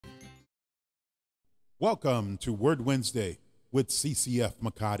Welcome to Word Wednesday with CCF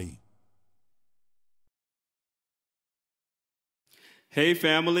Makati. Hey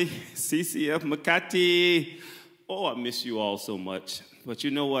family, CCF Makati. Oh, I miss you all so much. But you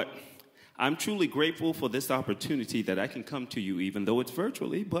know what? I'm truly grateful for this opportunity that I can come to you, even though it's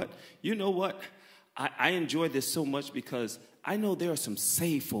virtually. But you know what? I enjoy this so much because I know there are some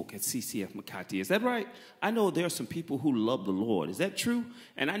saved folk at CCF Makati. Is that right? I know there are some people who love the Lord. Is that true?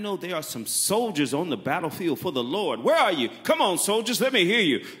 And I know there are some soldiers on the battlefield for the Lord. Where are you? Come on, soldiers. Let me hear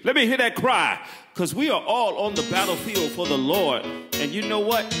you. Let me hear that cry. Because we are all on the battlefield for the Lord. And you know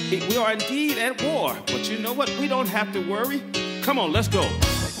what? We are indeed at war. But you know what? We don't have to worry. Come on, let's go.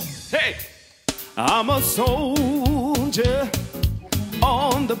 Hey, I'm a soldier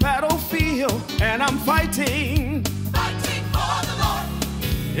on the battlefield, and I'm fighting for the Lord.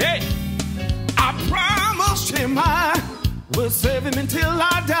 Hey, I promised him I will serve him until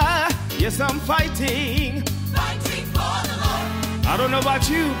I die. Yes, I'm fighting for the Lord. I don't know about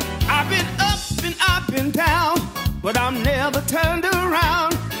you. I've been up and down, but I'm never turned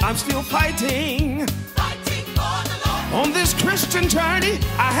around. I'm still fighting for the Lord. On this Christian journey,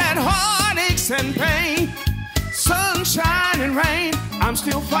 I had heartaches and pain, sunshine and rain. I'm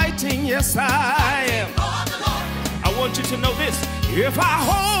still fighting, yes I am. I want you to know this. If I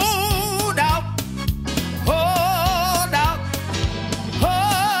hold out,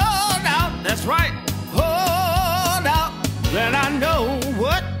 that's right, hold out, then I know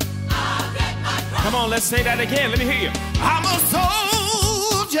what? I'll get my prize. Come on, let's say that again. Let me hear you. I'm a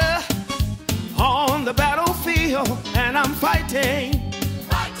soldier on the battlefield, and I'm fighting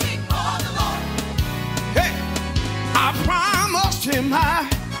for the Lord. Hey, I promised him I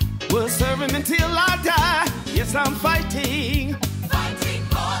will serve him until I die. Yes, I'm fighting for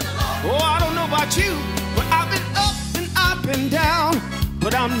the Lord. Oh, I don't know about you, but I've been up and down,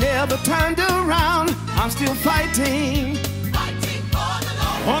 but I'm never turned around. I'm still fighting for the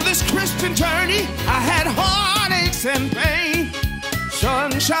Lord. On this Christian journey, I had heartaches and pain,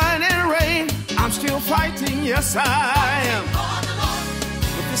 sunshine and rain. I'm still fighting, yes I am.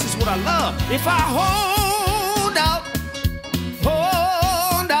 But this is what I love. If I hold out,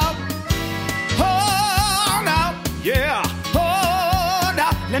 yeah, hold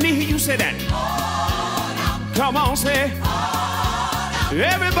out. Let me hear you say that. Hold out. Come on, say. Hold out.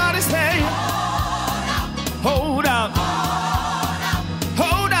 Everybody say. Hold out.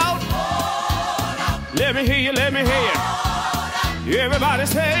 Hold out. Hold out. Let me hear you. Let me hear you. Everybody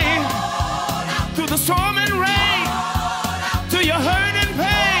say. Through the storm and rain, through your hurt and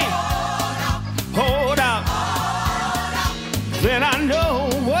pain. Hold out. Then I know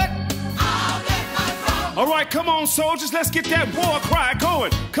what. All right, come on, soldiers, let's get that war cry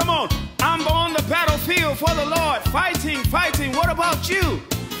going. Come on, I'm on the battlefield for the Lord, fighting. What about you?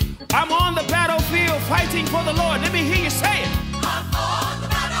 I'm on the battlefield, fighting for the Lord. Let me hear you say it. I'm on the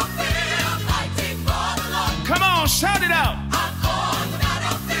battlefield, fighting for the Lord. Come on, shout it out. I'm on the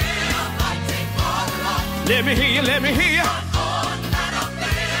battlefield, fighting for the Lord. Let me hear you, let me hear you. I'm on the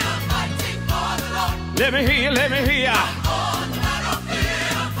battlefield, fighting for the Lord. Let me hear you, let me hear you.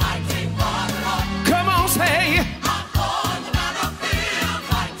 Say, I'm on the battlefield,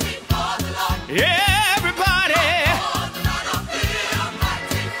 fighting for the Lord. Everybody. I'm on the battlefield,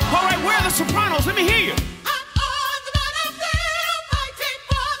 fighting for the Lord. All right, where are the sopranos? Let me hear you. I'm on the battlefield, fighting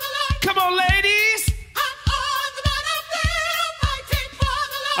for the Lord. Come on, ladies. I'm on the battlefield, fighting for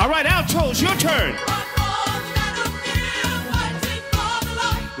the Lord. All right, altos, your turn. I'm on the battlefield, fighting for the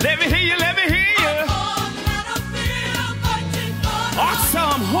Lord. Let me hear you, let me hear you. I'm on the battlefield, fighting for the Lord.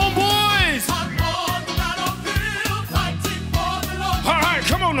 Awesome, homeboys.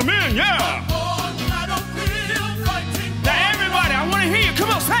 Come on, the men, yeah. Now, everybody, I want to hear you.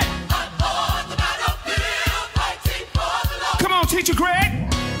 Come on, say it. I'm on the battlefield, fighting for the Lord. Come on, Teacher Greg.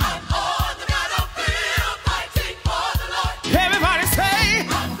 I'm on the battlefield, fighting for the Lord. Everybody say.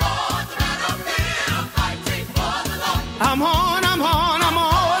 I'm on the battlefield, fighting for the Lord.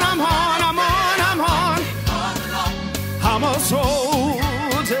 I'm a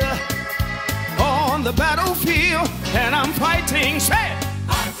soldier on the battlefield, and I'm fighting. Say it.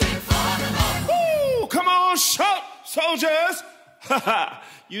 Come on, shout, soldiers.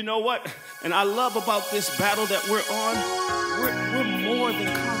 You know what? And I love about this battle that we're on. We're more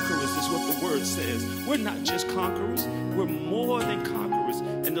than conquerors, is what the word says. We're not just conquerors. We're more than conquerors.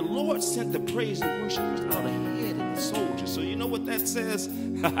 And the Lord sent the praise and worshipers out ahead of the soldiers. So you know what that says?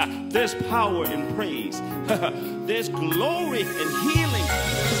 There's power in praise. There's glory in healing.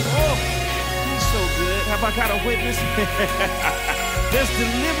 Oh, he's so good. Have I got a witness? There's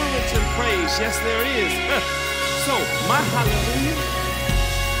deliverance and praise. Yes, there is. So, my hallelujah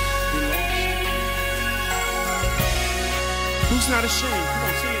belongs to you. Who's not ashamed? Come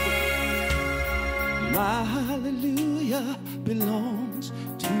on, sing it with me. My hallelujah belongs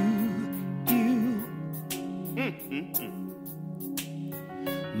to you.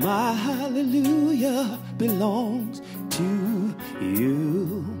 My hallelujah belongs to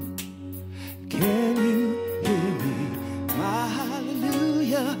you. Can you hear me? My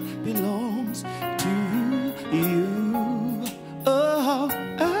hallelujah belongs to you. Oh,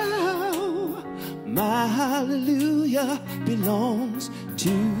 oh, my hallelujah belongs to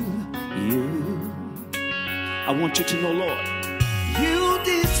you. I want you to know, Lord, you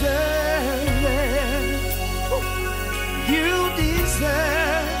deserve it. You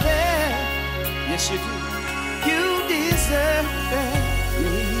deserve it. yes, you do. You deserve it.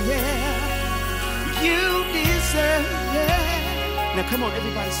 Yeah. You deserve it. Now, come on,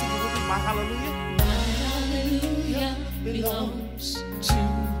 everybody, sing it with me. My hallelujah. My hallelujah belongs to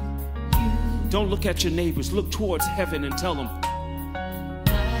you. Don't look at your neighbors. Look towards heaven and tell them,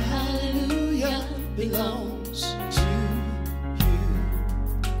 My hallelujah belongs to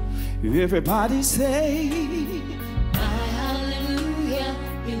you. Everybody say, My hallelujah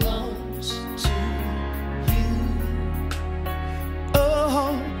belongs to you.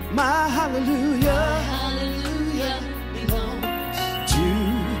 oh, my hallelujah Hallelujah belongs to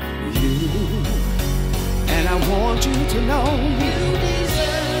you. And I want you to know, you.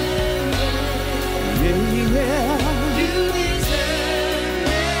 Deserve it. yeah, yeah, You deserve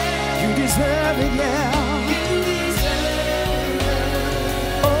it. you deserve it, yeah. You deserve it.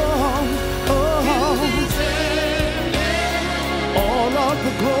 Oh, oh, You deserve it. all of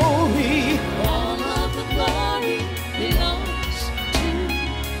the glory, All of the glory belongs to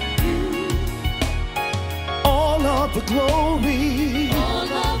you. all of the glory. All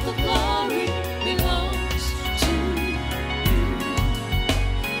of the glory belongs to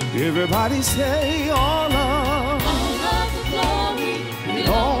Everybody say, all of the glory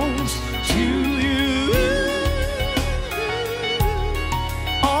belongs belongs to you.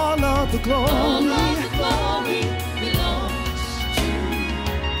 All of the all glory. of the glory belongs to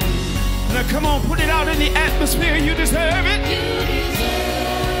now come on, put it out in the atmosphere. You deserve it. you.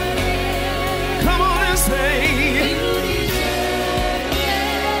 Deserve it. Come on and say, You deserve it.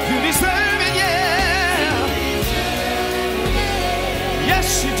 you deserve it, yeah. Yes,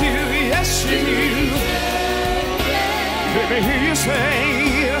 you do. Yes, you do. Let me hear you say,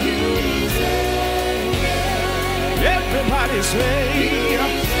 everybody say,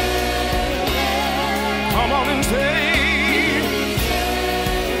 come on and say,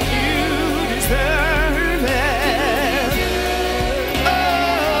 you deserve it.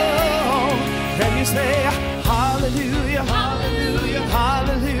 Oh, can you say, hallelujah, Hallelujah.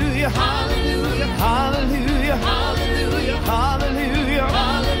 hallelujah, Hallelujah. hallelujah, Hallelujah. hallelujah.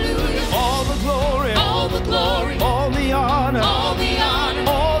 Hallelujah. All the glory, All the glory. all the honor, All the honor.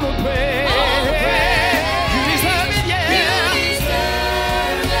 all the praise. All the praise. You deserve it, You yeah.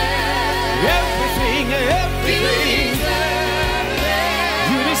 deserve it. Everything, You everything. deserve it.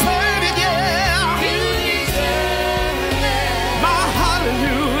 You deserve it, yeah. You deserve it. My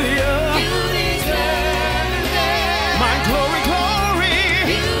hallelujah, You deserve it. my glory, glory.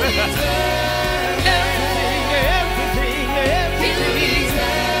 You deserve it. Everything, You everything.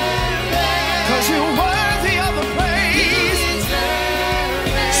 deserve it. 'Cause you're worthy of the You praise. deserve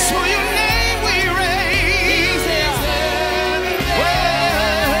it. So your name we You raise. deserve it.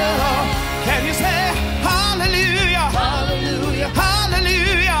 Well, can you say hallelujah? Hallelujah.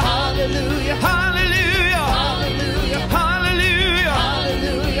 Hallelujah. Hallelujah. Hallelujah. Hallelujah. Hallelujah.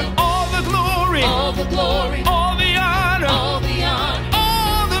 Hallelujah. All the glory, All the glory. all the honor, All the honor.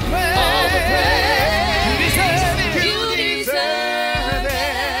 all the praise. praise. You deserve it. You deserve it.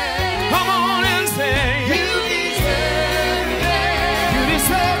 Come on and say, You deserve it. you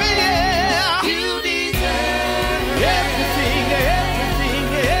deserve it, yeah. You deserve it. Everything, everything,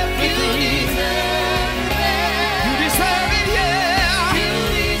 You everything. deserve it. You deserve it, yeah. You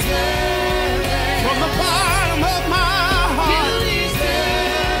deserve it. From the bottom of my You heart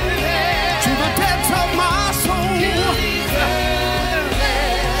deserve it. to the depths of my soul. You deserve it.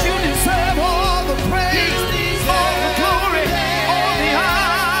 You deserve all the praise, all the glory, all the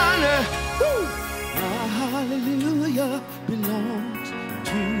honor. Woo. My hallelujah belongs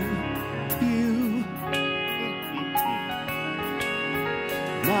to you.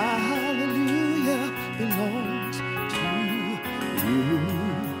 My hallelujah belongs to you.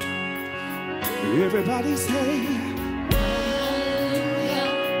 Everybody say, Hallelujah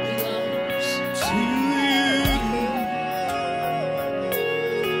belongs to you.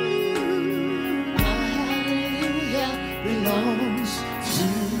 My hallelujah Belongs to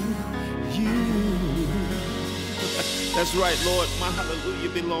you. That's right, Lord. My hallelujah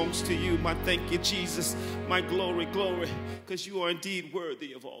belongs to you. My thank you, Jesus. My glory, glory, because you are indeed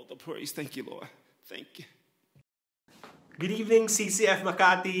worthy of all the praise. Thank you, Lord. Thank you. Good evening, CCF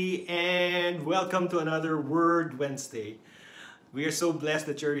Makati, and welcome to another Word Wednesday. We are so blessed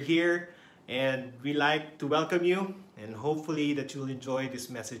that you're here, and we like to welcome you, and hopefully that you'll enjoy this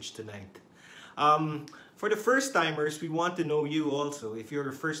message tonight. For the first timers, we want to know you also. If you're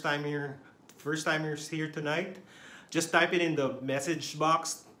a first timers here tonight, just type it in the message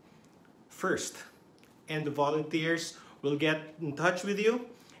box first, and the volunteers will get in touch with you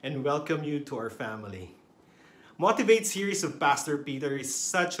and welcome you to our family. Motivate series of Pastor Peter is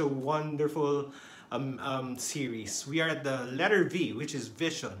such a wonderful series. We are at the letter V, which is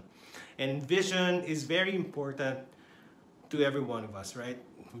vision. And vision is very important to every one of us, right?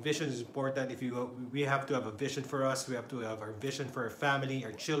 Vision is important. We have to have a vision for us. We have to have our vision for our family,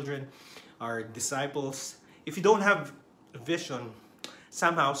 our children, our disciples. If you don't have a vision,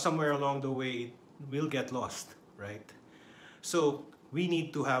 somehow, somewhere along the way, we'll get lost, right? So we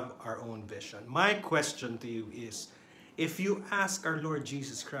need to have our own vision. My question to you is, if you ask our Lord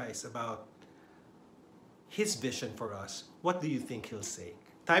Jesus Christ about His vision for us, what do you think He'll say?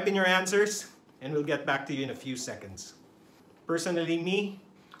 Type in your answers, and we'll get back to you in a few seconds. Personally, me,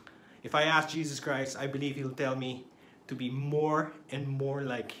 if I ask Jesus Christ, I believe He'll tell me to be more and more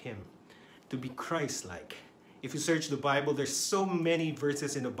like Him, to be Christ-like. If you search the Bible, there's so many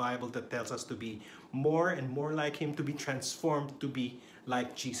verses in the Bible that tells us to be more and more like Him, to be transformed, to be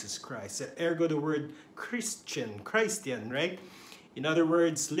like Jesus Christ. Ergo, the word Christian, right? In other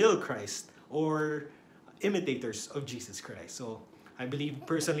words, little Christ, or imitators of Jesus Christ. So I believe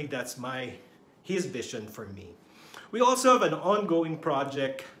personally that's His vision for me. We also have an ongoing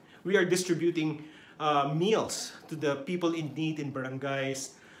project. We are distributing meals to the people in need in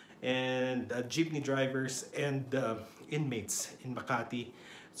barangays, and jeepney drivers and inmates in Makati.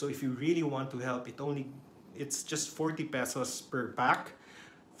 So if you really want to help, it's just 40 pesos per pack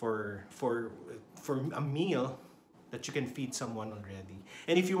for a meal that you can feed someone already.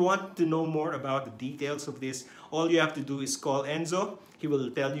 And if you want to know more about the details of this, all you have to do is call Enzo. He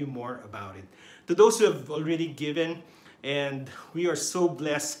will tell you more about it. To those who have already given, and we are so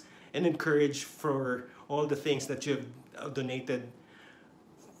blessed and encouraged for all the things that you have donated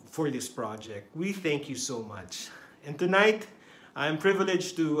for this project. We thank you so much. And tonight, I'm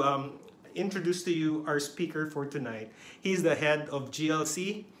privileged to introduce to you our speaker for tonight. He's the head of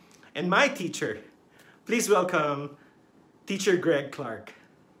GLC and my teacher. Please welcome Teacher Greg Clark.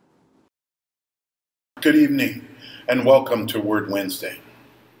 Good evening and welcome to Word Wednesday.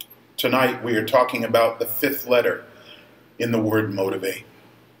 Tonight we are talking about the fifth letter in the word motivate,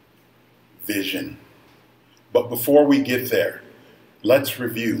 vision. But before we get there, let's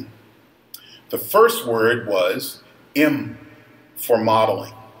review. The first word was M for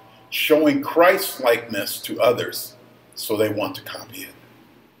modeling, showing Christ-likeness to others so they want to copy it.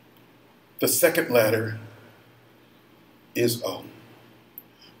 The second letter is O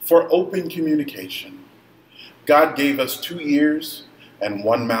for open communication. God gave us 2 ears and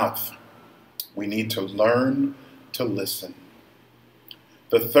 1 mouth. We need to learn to listen.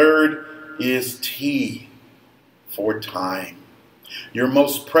 The third is T for time, your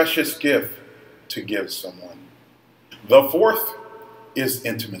most precious gift to give someone. The fourth is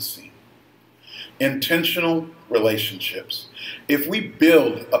intimacy, intentional relationships. If we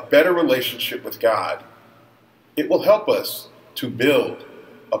build a better relationship with God, it will help us to build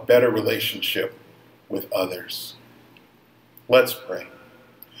a better relationship with others. Let's pray.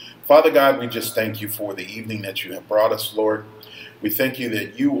 Father God, we just thank you for the evening that you have brought us, Lord. We thank you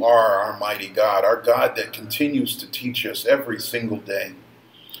that you are our mighty God, our God that continues to teach us every single day.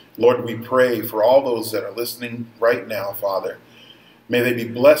 Lord, we pray for all those that are listening right now, Father. May they be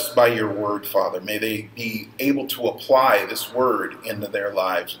blessed by your word, Father. May they be able to apply this word into their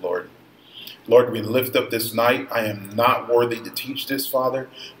lives, Lord. Lord, we lift up this night. I am not worthy to teach this, Father,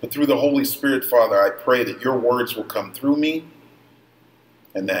 but through the Holy Spirit, Father, I pray that your words will come through me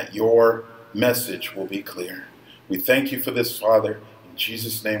and that your message will be clear. We thank you for this, Father. In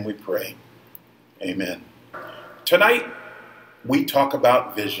Jesus' name we pray. Amen. Tonight, we talk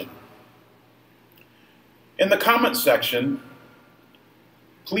about vision. In the comment section,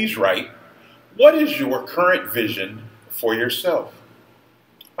 please write, what is your current vision for yourself?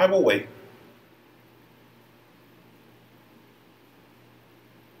 I will wait.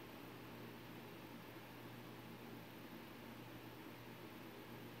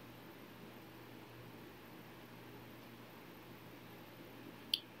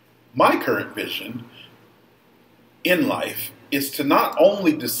 My current vision in life is to not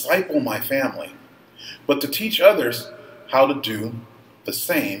only disciple my family, but to teach others how to do the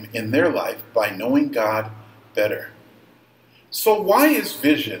same in their life by knowing God better. So why is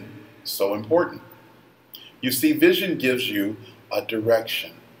vision so important? You see, vision gives you a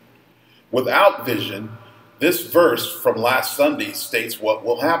direction. Without vision, this verse from last Sunday states what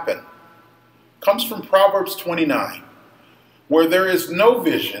will happen. It comes from Proverbs 29. Where there is no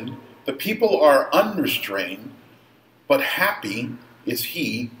vision, the people are unrestrained, but happy is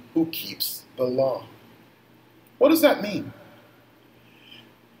he who keeps the law. What does that mean?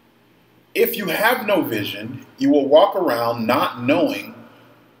 If you have no vision, you will walk around not knowing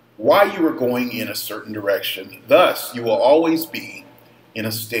why you are going in a certain direction. Thus, you will always be in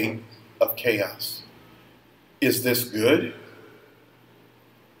a state of chaos. Is this good?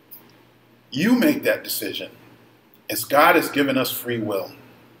 You make that decision, as God has given us free will.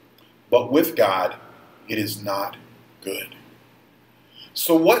 But with God, it is not good.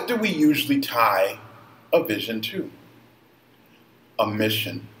 So what do we usually tie a vision to? A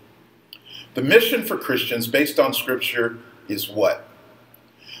mission. The mission for Christians based on Scripture is what?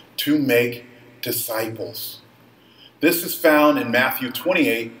 To make disciples. This is found in Matthew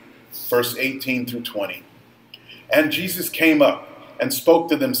 28, verse 18 through 20. And Jesus came up and spoke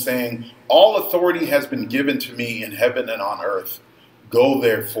to them, saying, All authority has been given to me in heaven and on earth. Go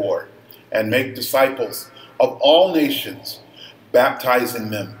therefore and make disciples of all nations, baptizing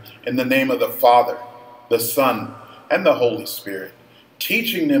them in the name of the Father, the Son, and the Holy Spirit,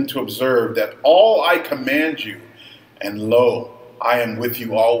 teaching them to observe that all I command you, and lo, I am with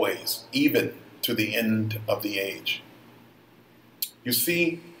you always, even to the end of the age. You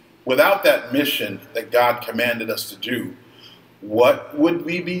see, without that mission that God commanded us to do, what would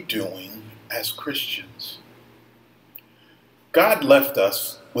we be doing as Christians? God left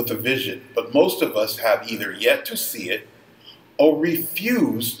us with a vision, but most of us have either yet to see it or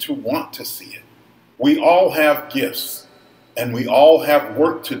refuse to want to see it. We all have gifts, and we all have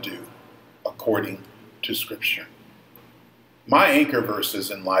work to do according to Scripture. My anchor verses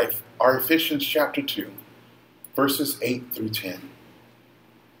in life are Ephesians chapter 2, verses 8 through 10.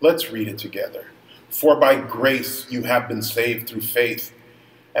 Let's read it together. For by grace you have been saved through faith,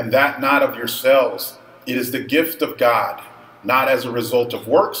 and that not of yourselves. It is the gift of God, not as a result of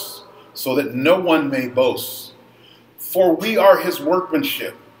works, so that no one may boast. For we are his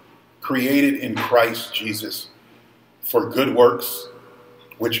workmanship, created in Christ Jesus, for good works,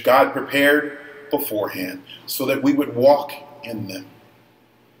 which God prepared beforehand, so that we would walk in them.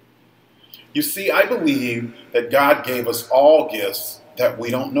 You see, I believe that God gave us all gifts that we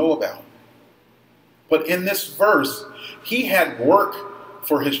don't know about. But in this verse, he had work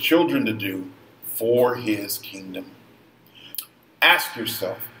for his children to do for his kingdom. Ask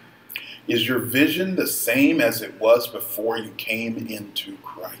yourself, is your vision the same as it was before you came into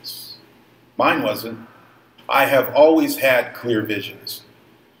Christ? Mine wasn't. I have always had clear visions.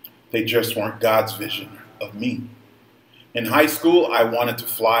 They just weren't God's vision of me. In high school, I wanted to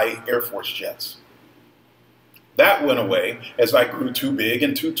fly Air Force jets. That went away as I grew too big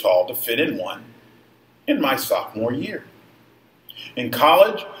and too tall to fit in one in my sophomore year. In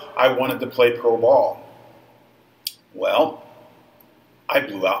college, I wanted to play pro ball. Well, I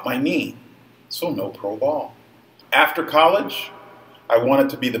blew out my knee, so no pro ball. After college, I wanted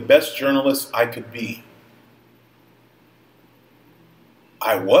to be the best journalist I could be.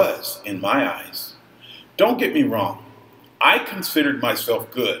 I was, in my eyes. Don't get me wrong. I considered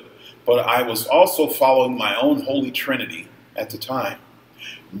myself good, but I was also following my own holy trinity at the time.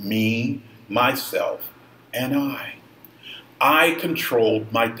 Me, myself, and I. I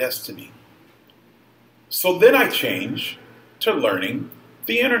controlled my destiny. So then I changed to learning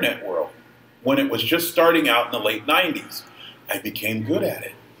the internet world. When it was just starting out in the late 90s, I became good at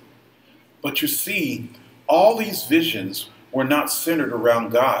it. But you see, all these visions were not centered around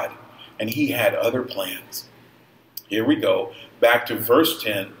God, and he had other plans. Here we go, back to verse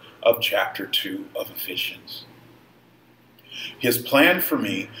 10 of chapter 2 of Ephesians. His plan for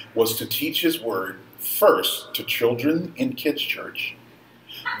me was to teach his word first to children in kids' church,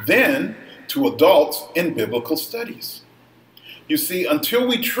 then to adults in biblical studies. You see, until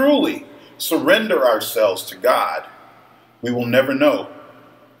we truly surrender ourselves to God, we will never know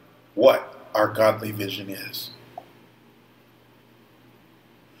what our godly vision is.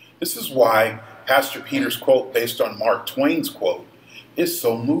 This is why Pastor Peter's quote, based on Mark Twain's quote, is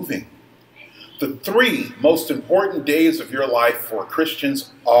so moving. The three most important days of your life for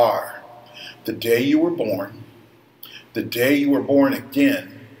Christians are the day you were born, the day you were born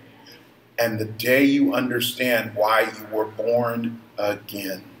again, and the day you understand why you were born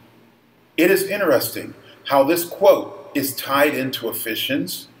again. It is interesting how this quote is tied into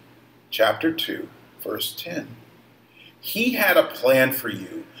Ephesians chapter 2, verse 10. He had a plan for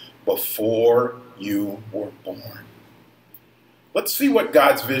you before you were born. Let's see what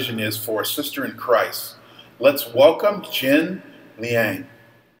God's vision is for a sister in Christ. Let's welcome Jen Liang.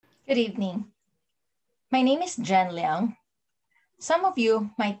 Good evening. My name is Jen Liang. Some of you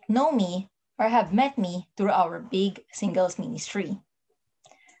might know me or have met me through our big singles ministry.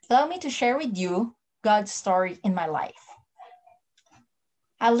 Allow me to share with you God's story in my life.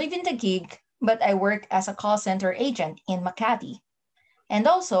 I live in the gig, but I work as a call center agent in Makati. And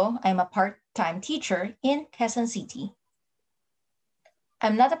also, I'm a part-time teacher in Quezon City.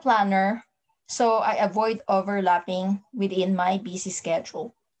 I'm not a planner, so I avoid overlapping within my busy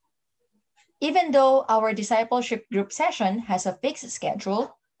schedule. Even though our discipleship group session has a fixed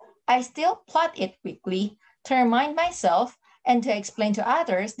schedule, I still plot it weekly to remind myself and to explain to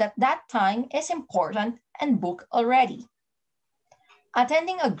others that that time is important and booked already.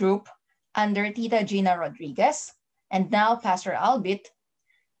 Attending a group under Tita Gina Rodriguez and now Pastor Albit,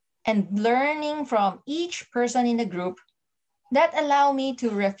 and learning from each person in the group that allow me to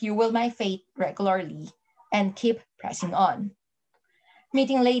refuel my faith regularly and keep pressing on.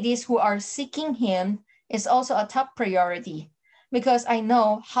 Meeting ladies who are seeking Him is also a top priority because I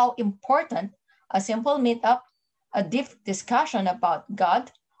know how important a simple meetup, a deep discussion about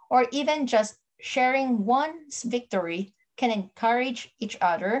God, or even just sharing one's victory can encourage each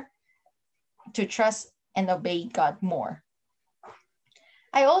other to trust and obey God more.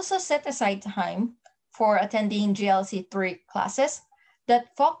 I also set aside time for attending GLC3 classes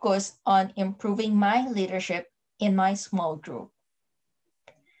that focus on improving my leadership in my small group.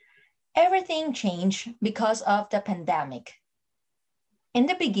 Everything changed because of the pandemic. In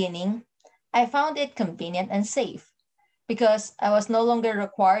the beginning, I found it convenient and safe because I was no longer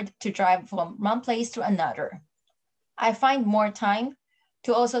required to drive from one place to another. I find more time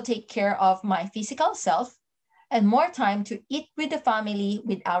to also take care of my physical self and more time to eat with the family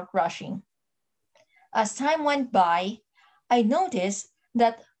without rushing. As time went by, I noticed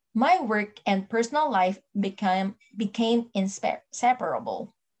that my work and personal life became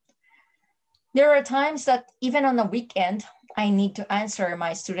inseparable. There are times that even on a weekend, I need to answer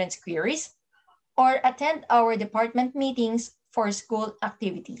my students' queries or attend our department meetings for school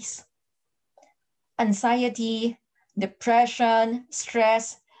activities. Anxiety, depression,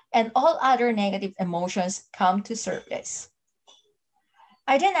 stress, and all other negative emotions come to surface.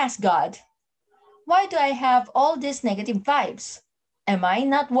 I then ask God, why do I have all these negative vibes? Am I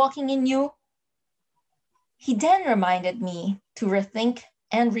not walking in you? He then reminded me to rethink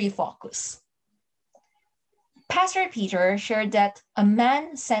and refocus. Pastor Peter shared that a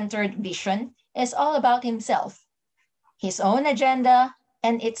man-centered vision is all about himself, his own agenda,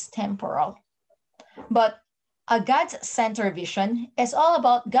 and it's temporal. But a God-centered vision is all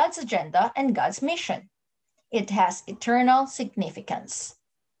about God's agenda and God's mission. It has eternal significance.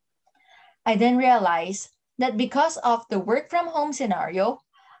 I then realized that because of the work from home scenario,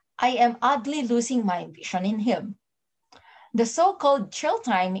 I am oddly losing my vision in Him. The so-called chill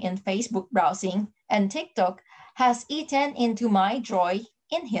time in Facebook browsing and TikTok has eaten into my joy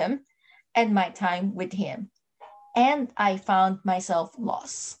in Him and my time with Him, and I found myself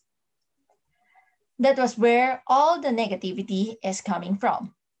lost. That was where all the negativity is coming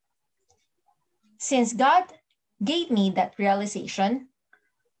from. Since God gave me that realization,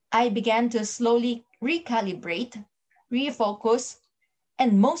 I began to slowly recalibrate, refocus,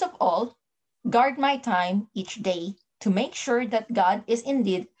 and most of all, guard my time each day to make sure that God is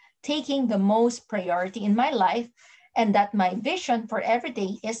indeed taking the most priority in my life and that my vision for every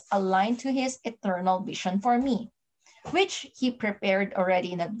day is aligned to His eternal vision for me, which He prepared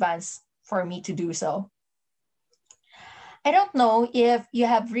already in advance for me to do so. I don't know if you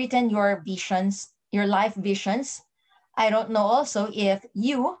have written your visions, your life visions. I don't know also if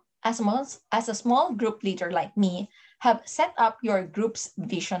you, as a small group leader like me, have set up your group's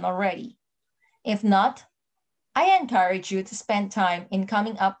vision already. If not, I encourage you to spend time in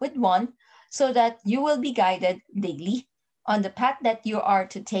coming up with one so that you will be guided daily on the path that you are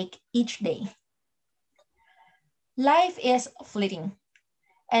to take each day. Life is fleeting,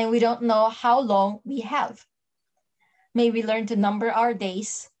 and we don't know how long we have. May we learn to number our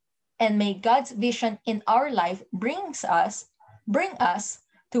days, and may God's vision in our life bring us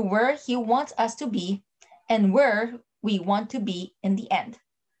to where He wants us to be and where we want to be in the end,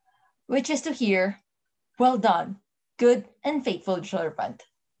 which is to hear, "Well done, good and faithful servant.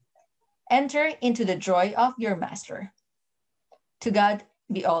 Enter into the joy of your master." To God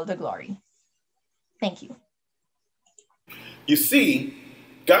be all the glory. Thank you. You see,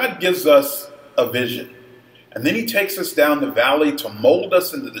 God gives us a vision, and then He takes us down the valley to mold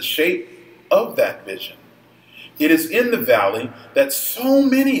us into the shape of that vision. It is in the valley that so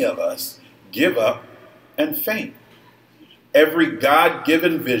many of us give up and faint. Every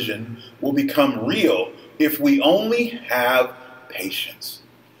God-given vision will become real if we only have patience.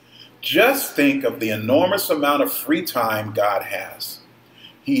 Just think of the enormous amount of free time God has.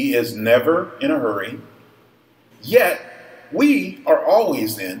 He is never in a hurry, yet we are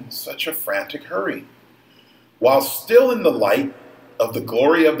always in such a frantic hurry. While still in the light of the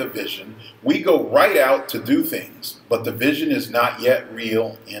glory of the vision, we go right out to do things, but the vision is not yet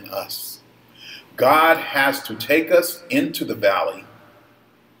real in us. God has to take us into the valley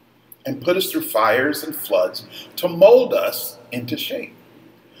and put us through fires and floods to mold us into shape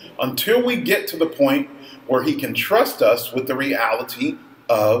until we get to the point where he can trust us with the reality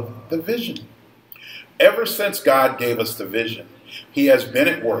of the vision. Ever since God gave us the vision, he has been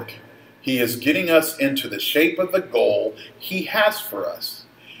at work. He is getting us into the shape of the goal he has for us.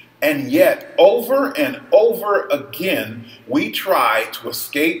 And yet, over and over again, we try to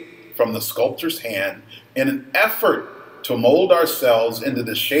escape from the sculptor's hand in an effort to mold ourselves into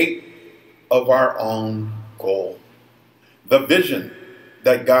the shape of our own goal. The vision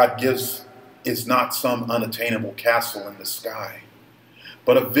that God gives is not some unattainable castle in the sky,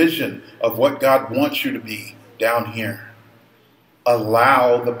 but a vision of what God wants you to be down here.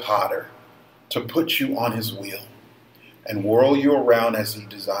 Allow the potter to put you on his wheel and whirl you around as he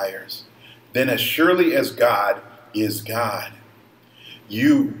desires. Then as surely as God is God,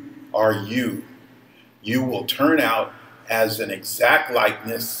 you are you. You will turn out as an exact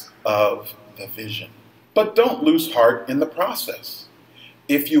likeness of the vision. But don't lose heart in the process.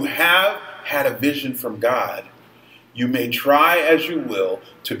 If you have had a vision from God, you may try as you will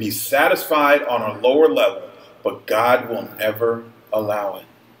to be satisfied on a lower level, but God will never allow it.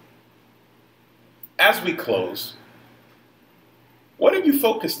 As we close, what have you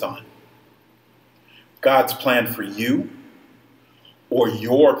focused on? God's plan for you or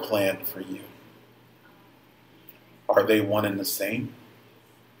your plan for you? Are they one and the same?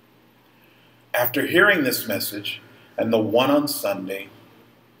 After hearing this message and the one on Sunday,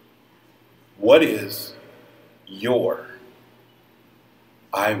 what is your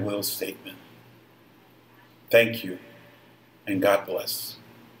I will statement? Thank you, and God bless.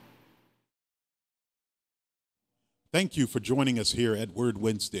 Thank you for joining us here at Word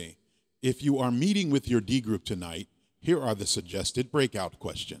Wednesday. If you are meeting with your D group tonight, here are the suggested breakout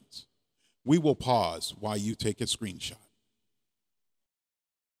questions. We will pause while you take a screenshot.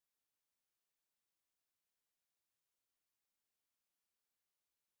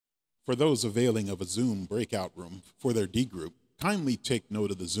 For those availing of a Zoom breakout room for their D group, kindly take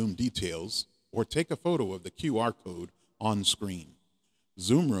note of the Zoom details or take a photo of the QR code on screen.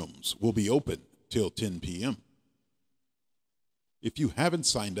 Zoom rooms will be open till 10 p.m. If you haven't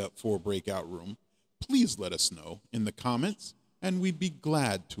signed up for a breakout room, please let us know in the comments and we'd be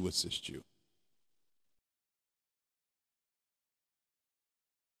glad to assist you.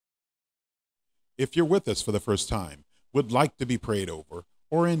 If you're with us for the first time, would like to be prayed over,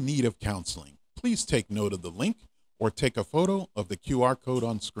 or in need of counseling, please take note of the link or take a photo of the QR code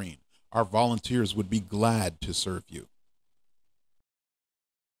on screen. Our volunteers would be glad to serve you.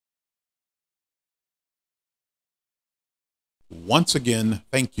 Once again,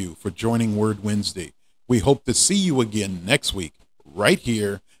 thank you for joining Word Wednesday. We hope to see you again next week, right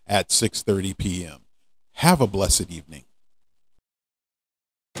here at 6:30 p.m. Have a blessed evening.